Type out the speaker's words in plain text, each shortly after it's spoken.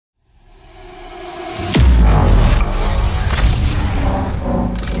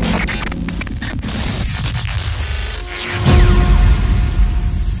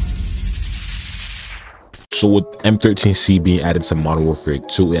So with M13C being added to Modern Warfare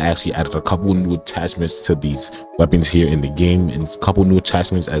 2, it actually added a couple new attachments to these weapons here in the game, and a couple new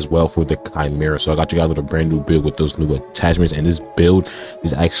attachments as well for the Chimera. So I got you guys with a brand new build with those new attachments, and this build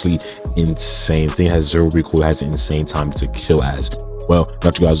is actually insane. The thing has 0 recoil, has an insane time to kill as well.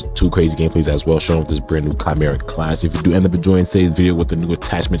 Got you guys 2 crazy gameplays as well, showing off this brand new Chimera class. If you do end up enjoying today's video with the new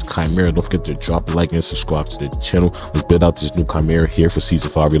attachments Chimera, don't forget to drop a like and subscribe to the channel. Let's build out this new Chimera here for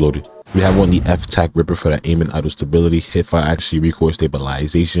Season 5 Reloaded. We have on the F-Tac Ripper for that aim and idle stability, hipfire accuracy, recoil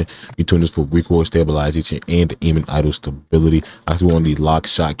stabilization. We tune this for recoil stabilization and aim and idle stability. Actually on the Lock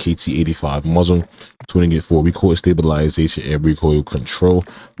Shot KT85 muzzle, tuning it for recoil stabilization and recoil control.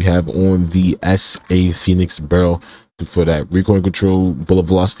 We have on the SA Phoenix barrel for that recoil control, bullet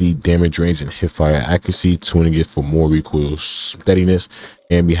velocity, damage range, and hipfire accuracy, tuning it for more recoil steadiness.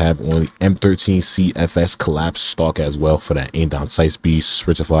 And we have on the M13C FS collapse stock as well for that aim down sight speed,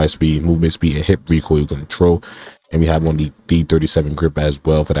 switch fly speed, movement speed, and hip recoil control. And we have on the D37 grip as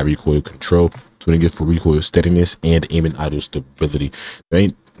well for that recoil control, tuning it for recoil steadiness and aim and idle stability.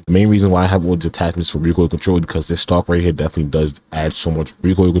 The main reason why I have all the attachments for recoil control is because this stock right here definitely does add so much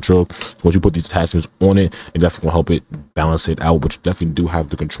recoil control. So once you put these attachments on it, it definitely will help it balance it out, but you definitely do have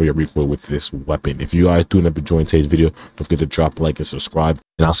to control your recoil with this weapon. If you guys do end up enjoying today's video, don't forget to drop a like and subscribe,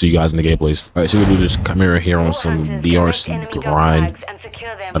 and I'll see you guys in the gameplays. All right, so we'll do this Chimera here on some DRC grind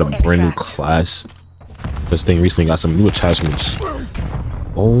at a brand new class. This thing recently got some new attachments.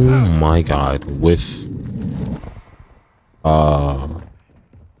 Oh my god, with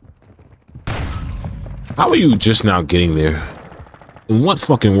how are you just now getting there? In what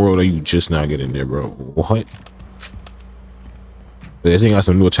fucking world are you just now getting there, bro? What? This thing got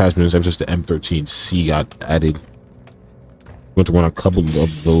some new attachments. Ever since the M13C got added, I'm going to run a couple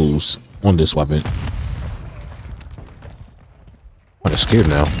of those on this weapon. I'm kind of scared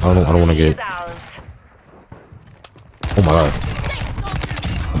now. I don't want to get. Oh my god!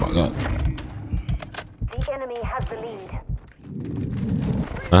 Oh my god! The enemy has the lead.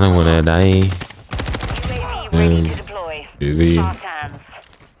 I don't want to die. Ready to deploy. UV.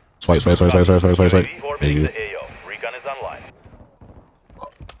 Swipe. Thank you.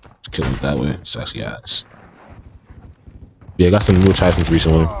 Let's kill it that way. Sassy ass. Yeah, I got some new attachments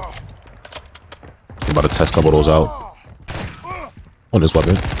recently. I'm about to test a couple of those out on this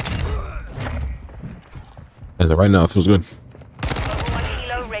weapon. As of right now, it feels good.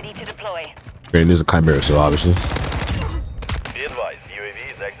 Ready to deploy. Granted, this is a Chimera, so obviously.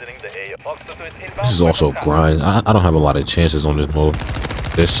 This is also a grind. I don't have a lot of chances on this mode.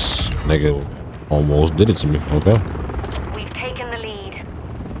 This nigga almost did it to me. Okay. We've taken the lead.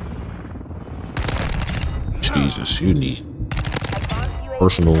 Jesus, you need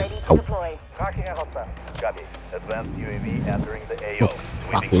personal help. What the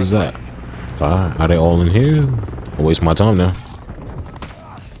fuck was that? Are they all in here? I'll waste my time now.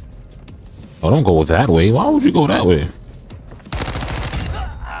 Oh, don't go that way. Why would you go that way?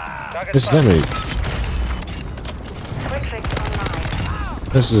 This is that me.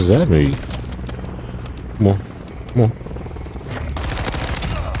 This is that me. Come on. Come on.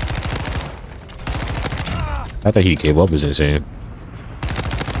 I thought he gave up is insane.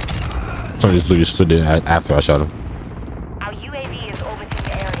 Somebody just literally stood there after I shot him. Our UAV is orbiting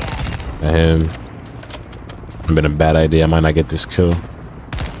the area. At him. It's been a bad idea. I might not get this kill.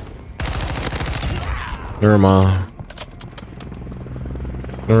 Never mind.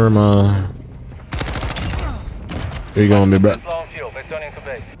 Never mind. Where you going, big bro?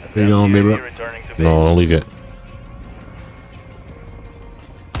 Where you going, big bro? No, don't leave yet.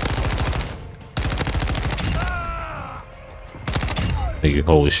 Thank you.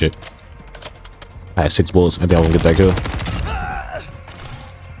 Holy shit. I had 6 bullets. I think I was gonna get that kill.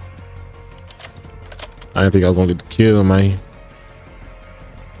 I didn't think I was gonna get the kill, man.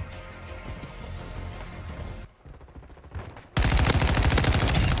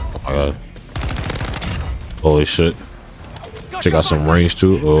 Oh my god. Holy shit. Check out some range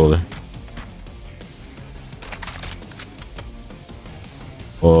too. Holy.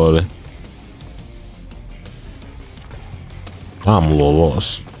 Holy. I'm a little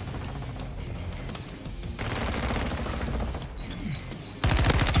lost.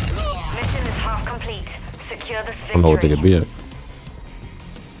 Mission is half complete. Secure the victory. I don't know what they could be at.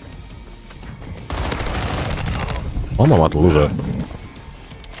 Oh, I'm about to lose that.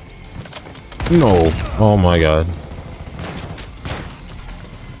 No. Oh my god.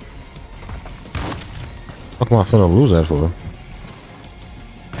 What am I finna lose that for?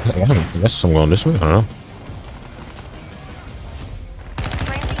 I guess I'm going this way. I don't know.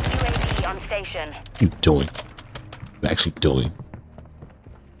 Friendly UAV on station. What are you doing? What are you actually doing?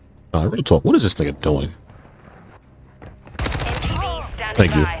 Real talk. What is this nigga doing? Standing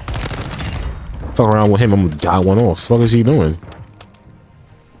Thank you. by. Fuck around with him, I'm gonna die one off. Fuck is he doing?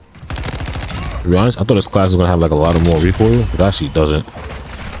 To be honest, I thought this class was gonna have like a lot of more recoil, but it actually doesn't.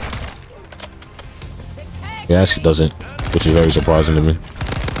 It actually doesn't, which is very surprising to me.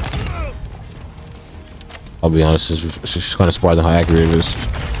 I'll be honest, it's just kind of surprising how accurate it is.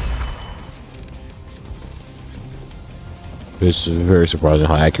 It's very surprising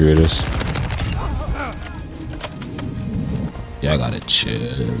how accurate it is. Yeah, I gotta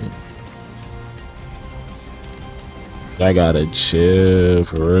chill. I gotta chill,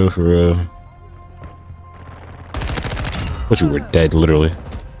 for real, for real. But you were dead, literally.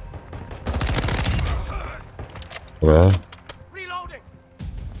 Well,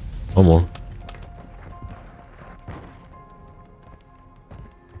 come on.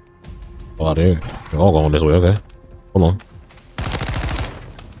 Oh, there. They're all going this way, okay. Hold on.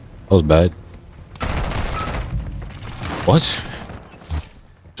 That was bad. What?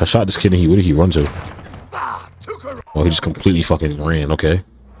 I shot this kid and where did he run to? Oh, he just completely fucking ran, okay.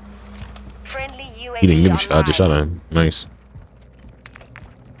 He didn't give a shit, I just shot at him. Nice.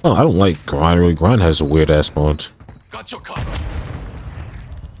 Oh, I don't like grind, really. Grind has a weird ass spawns. Got your cover.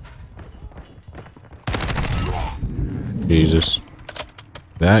 Jesus.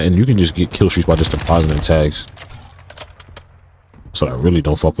 That, and you can just get kill streaks by just depositing tags. So I really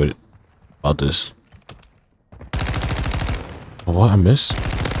don't fuck with it about this. Oh, what? I missed?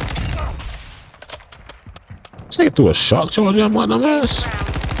 This nigga threw a shock charge at my dumb ass.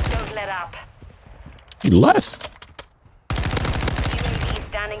 Don't let up. He left. UAV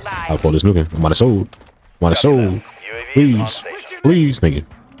standing by. I'll call this nuking. I might have sold. Might have sold. Please. Please, nigga.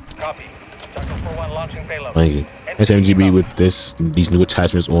 Copy. Chakra 4-1 launching payload. Thank you. SMGB with these new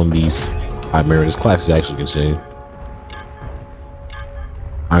attachments on these CHIMERA. This class is actually insane.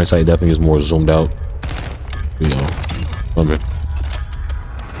 Hindsight definitely is more zoomed out. You know. Come here.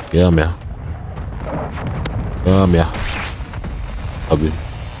 Yeah, man. Yeah. Ugly.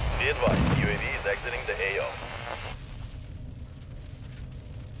 Be advised, UAV is exiting the AO.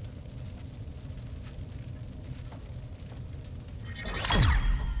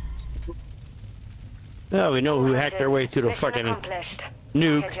 Yeah, we know who hacked their way to the Mission fucking accomplished.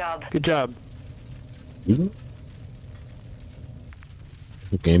 nuke. Good job. Good job. Excuse me?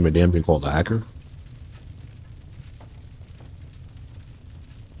 A game of damn being called a hacker?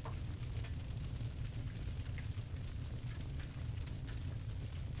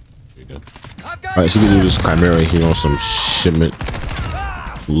 There you go. Alright, so we do this CHIMERA here on some shipment.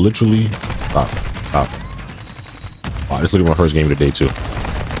 Literally. Stop. Oh, this is literally my first game of the day, too.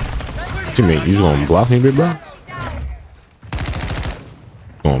 Teammate, you gonna block me, big bro?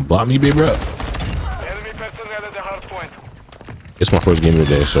 Gonna block me, big bro? Enemy personnel at the hard point. It's my first game of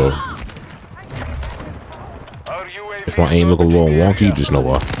the day, so Our UAV if my aim look a little wonky, just know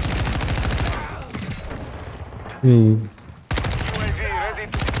why. UAV ready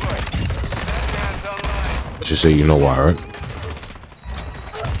to deploy. Hands online. Let's just say you know why, right?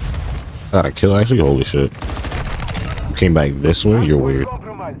 I got a kill, actually? Holy shit. You came back this way? You're weird.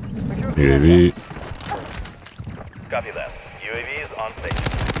 Compromise. UAV. Copy that. UAV is on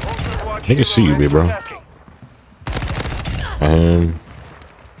station. They can see you, big bro.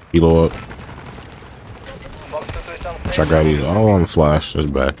 Kilo up. Try grab these. Oh, on the flash. That's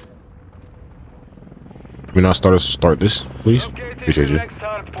bad. Can we not start this, please? Appreciate you. Are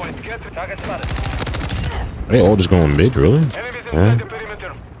they all just going mid, really? Yeah.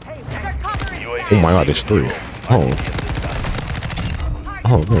 Oh my god, there's three. Oh.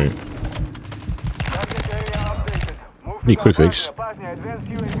 Oh, great. Need quick fix.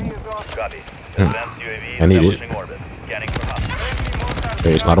 I need it.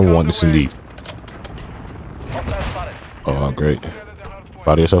 Hey, it's not a want, it's indeed. Oh, great.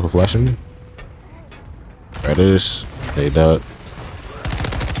 Body yourself a flash in me? There it is. Hey, that.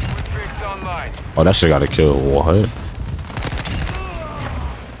 Oh, that shit got a kill. What?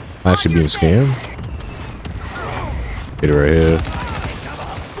 I'm actually being scammed? Get it right here.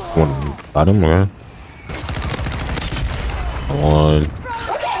 One bottom, okay. One.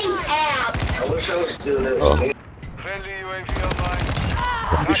 Oh.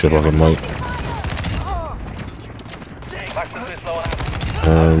 You should fucking mic.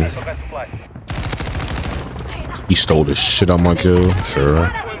 He stole the shit out my kill.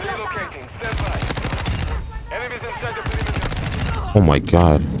 Sure. Oh my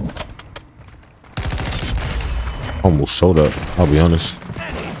god. Almost sold up, I'll be honest.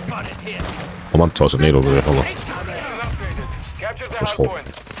 I'm about to toss a nade over there. Hold on. What's hold?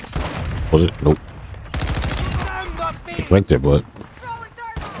 Was it? Nope. Right there, but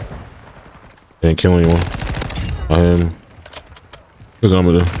didn't kill anyone. Cause I'm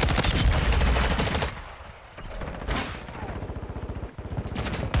gonna.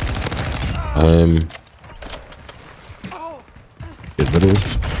 Get middle.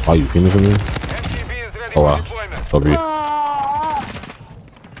 Why you feeling for me? MTB is ready Oh for wow. deployment. Love you.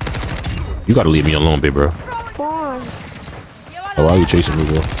 You gotta leave me alone, big bro. Oh, why are you chasing me,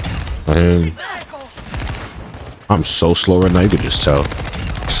 bro? I'm so slow right now. You could just tell.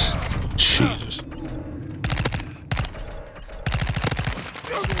 Jesus.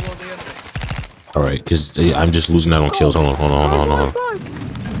 All right, cause I'm just losing out on kills. Hold on.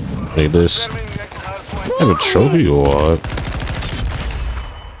 Look at this. I have a trophy or what?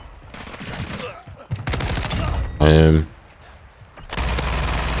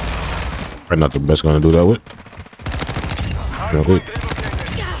 Probably not the best gun to do that with. Okay.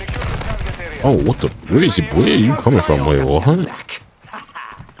 Oh, what the? Where is he? Where are you coming from? Wait, what?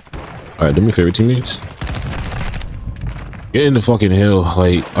 Alright, do me a favor, teammates. Get in the fucking hill.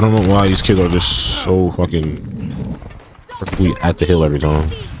 Like, I don't know why these kids are just so fucking perfectly at the hill every time.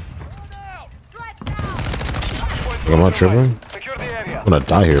 Like, am I tripping? I'm gonna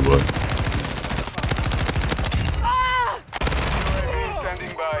die here, but.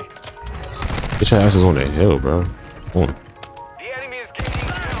 Get your asses on the hill, bro. Come on.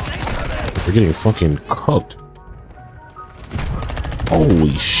 We're getting fucking cooked.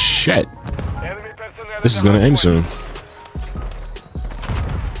 Holy shit. This is gonna end soon.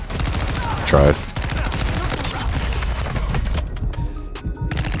 Tried.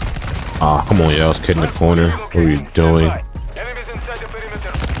 Ah, come on, y'all. Let's get in the corner. What are you doing?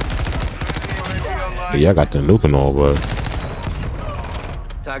 Yeah, I got the nuke and all, but.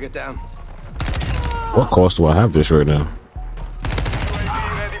 Target down. What cost do I have this right now?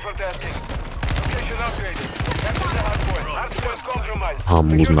 I'm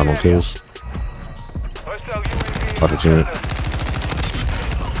losing out on kills. Opportunity.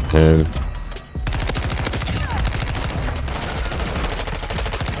 And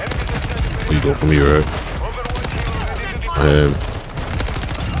you go from here, right? And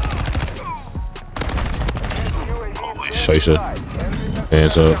holy shit.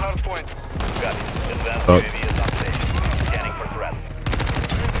 Hands up.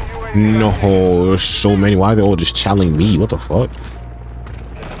 No, there's so many. Why are they all just challenging me? What the fuck?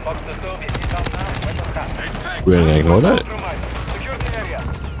 We're gonna ignore that.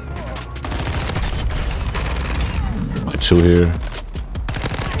 My two here.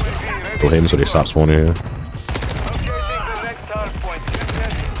 Go him so they stop spawning here.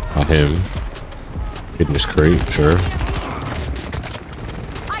 Not him. Hitting this crate, sure.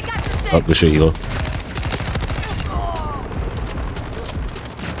 Up the shit, healer.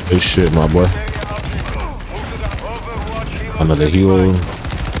 Good shit, my boy. Another healer.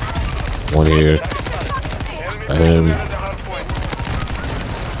 One here.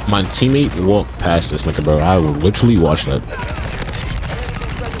 My teammate walked past this nigga, bro. I literally watched that.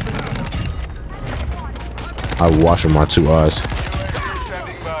 I watched with my two eyes.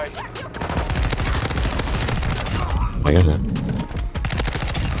 I guess that.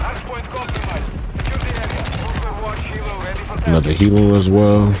 Another healer as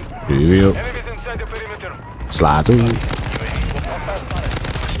well. Yep. Slide through.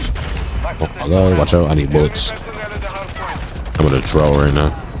 Oh my god, watch out. I need bullets. I'm gonna draw right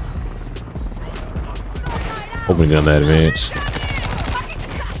now. Hoping down that advance.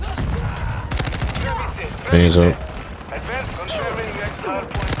 Hands up.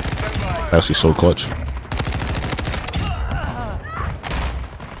 Actually so clutch.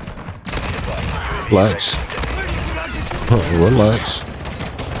 Relax. Relax.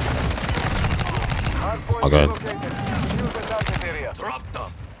 Oh god.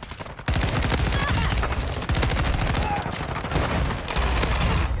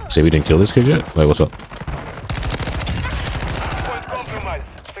 Say we didn't kill this kid yet? Like, what's up?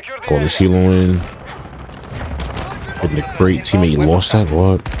 Call this heal in. Hitting the crate. Teammate lost that?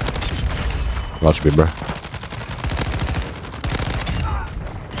 What? Watch me, bro.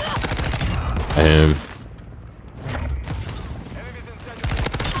 And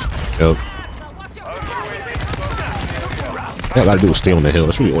yep. All I gotta do is stay on the hill.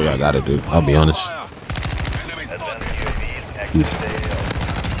 That's really all I gotta do. I'll be honest.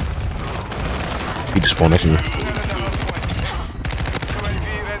 He just spawned next to me.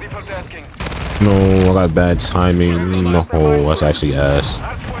 No, I got bad timing. No, that's actually ass.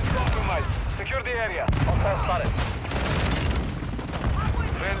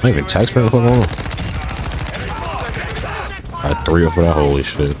 Not even taxpayer the fuck on. I had 3 up for that. Holy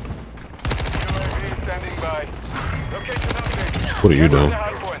shit. What are you doing?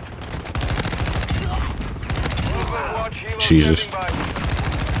 Jesus.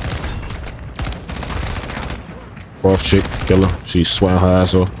 Off chick, killer. She's sweating her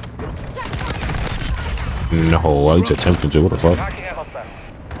ass off. No, I was attempting to. What the fuck? Hacking a hostile.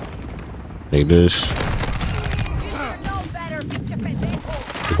 Take this.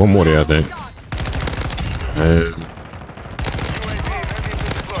 There's one more there, I think. And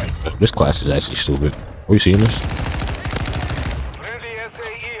this class is actually stupid. Are you seeing this? Friendly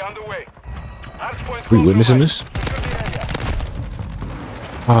SAE on the way. Hardpoint Are you witnessing this?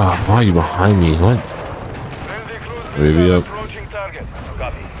 Ah, why are you behind me? What? Friendly cruise UAV missile up. approaching target.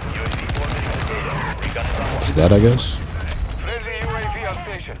 Copy. UAV orbiting the AO. Recon is on watch. Is that, I guess? Friendly UAV on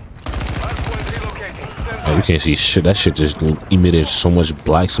station. Hardpoint relocating. Stand Oh, you can't see shit. That shit just emitted so much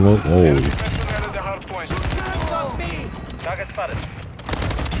black smoke. Holy. personnel at the hardpoint. Target spotted.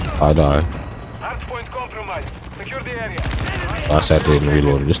 I die. Hardpoint compromised. Secure the area. I sat there and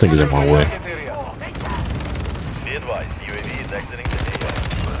reloaded. This nigga's in my way. Target area. Be advised, UAV is exiting the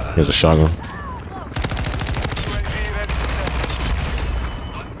AO. Here's a shotgun. UAV ready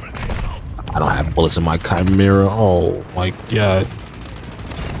for I don't have bullets in my Chimera. Oh my god.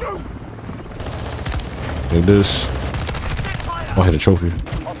 Take this. Oh, I hit a trophy.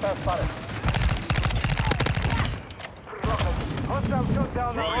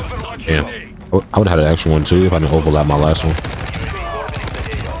 Damn. I would have had an extra one too if I didn't overlap my last one. UAV orbiting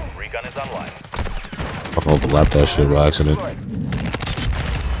the AO. Recon is online. I overlapped that shit by accident.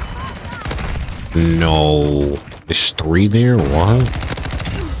 No. There's 3 there? What?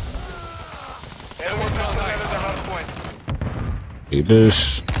 Airborne personnel at the hardpoint. Take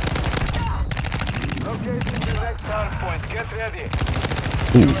this. Locating the next hardpoint. Get ready.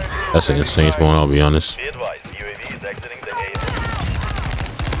 Ooh, that's an insane spawn, I'll be honest. Be advised, UAV is exiting the AO.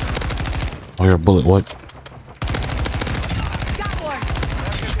 Oh, you're a bullet, what?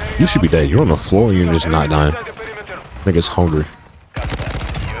 You should be dead. You're on the floor and you're just not dying. Inside the perimeter. Nigga's hungry.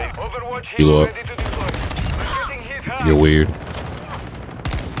 Overwatch You helo up. ready to deploy. We're getting hit hard. You're weird.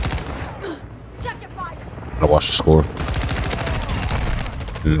 I watch the score.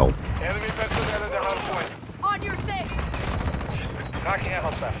 No. Enemy personnel at the hardpoint. On your 6. Hacking a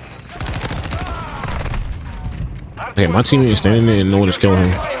hostile. Hey, my teammate is standing there and no one is killing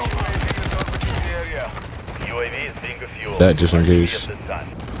him. UAV is being refueled. That just in case. At this time.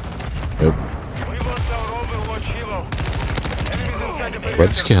 Yep. We lost our Overwatch helo. Enemies inside the But perimeter.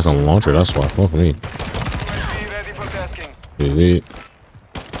 this kid has a launcher, that's why. Fuck me. UAV ready for tasking. UAV.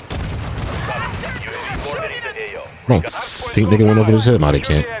 UAV orbiting the AO. I don't think they can run over his head. No, they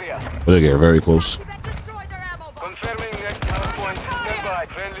can't. But they get very close. Destroy their ammo box. Confirming next hardpoint. Stand by.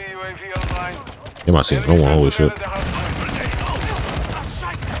 Friendly UAV online. They might see no one. Holy shit. What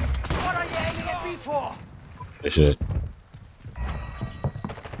are you aiming at me for? That shit.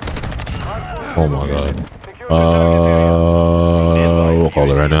 Oh my god. We'll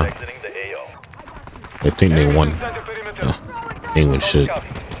call it right now. Exiting the AO. They think they won. Inside the perimeter. They ain't win shit. Copy.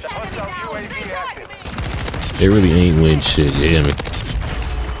 Hostile UAV active. They really ain't win shit. You hear me?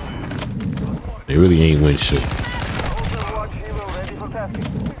 They really ain't win shit. Overwatch helo ready for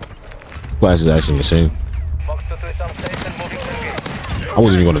tasking. Class is actually insane. Fox to 3 some station moving to engage. I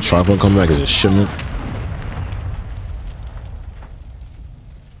wasn't even gonna try for a comeback as a shipment.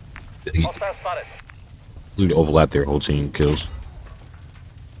 He Hostile spotted. really overlapped their whole team kills.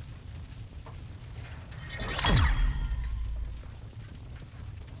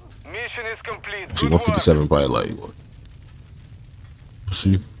 Mission is complete. See, Good work. 157 probably like what? Let's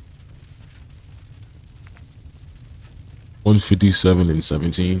see. 157 and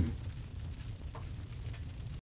 17.